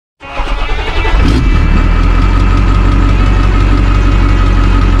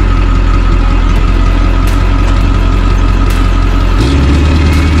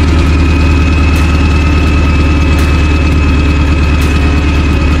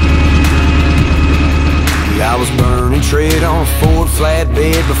on a Ford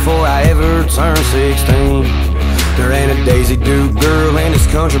flatbed before I ever turned 16. There ain't a Daisy Duke girl in this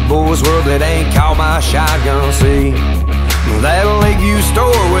country boys world that ain't caught my shotgun seat. That Lakeview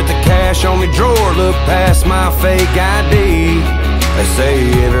store with the cash on me drawer, look past my fake ID. They say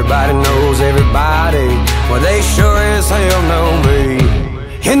everybody knows everybody, well they sure as hell know me.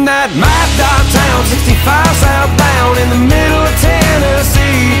 In that map downtown, 65 southbound in the middle of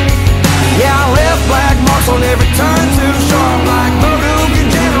Tennessee. Yeah, I left black marks on every turn, too sharp like Modook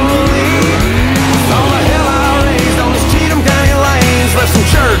and General Lee. All the hell I raised on these Cheatham County lanes, left some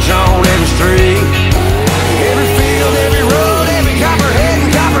church on every street. Every field, every road, every copperhead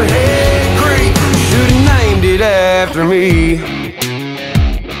and Copperhead Creek, should've named it after me.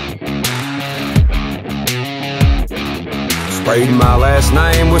 Sprayed my last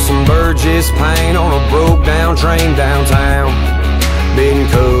name with some Burgess paint on a broke down train downtown. Been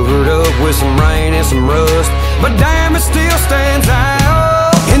covered up with some rain and some rust, but damn it still stands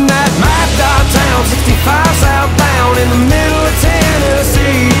out. In that map downtown, 65 southbound in the middle of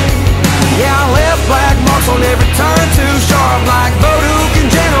Tennessee. Yeah, I left black marks on every turn, too sharp like Modook and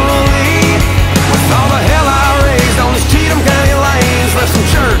General Lee. With all the hell I raised on these Cheatham County lanes, left some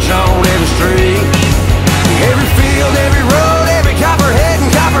church on every street. Every field, every road, every copperhead and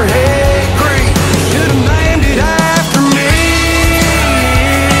Copperhead Creek, should've named it after me.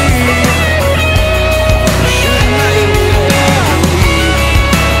 Should've named it after me.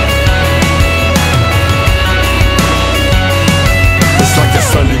 It's like the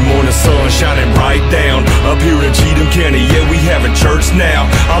Sunday morning sun shining right down up here in Cheatham County. Yeah, we having church now.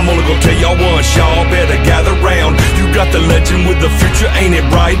 I'm only gonna tell y'all once, y'all better gather round. You got the legend with the future, ain't it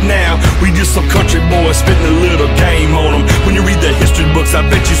right now? We just some country boys spitting a little game on them. When you read the history books, I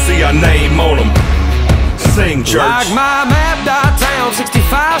bet you see our name on them. Sing, church. Like my map downtown,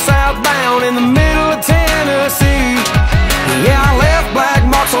 65 southbound in the middle of Tennessee. Yeah, I left black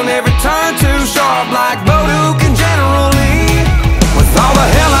marks on every turn, too sharp like Modook and General Lee. With all the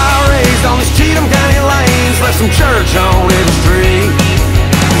hell I raised on these Cheatham County lanes, left some church on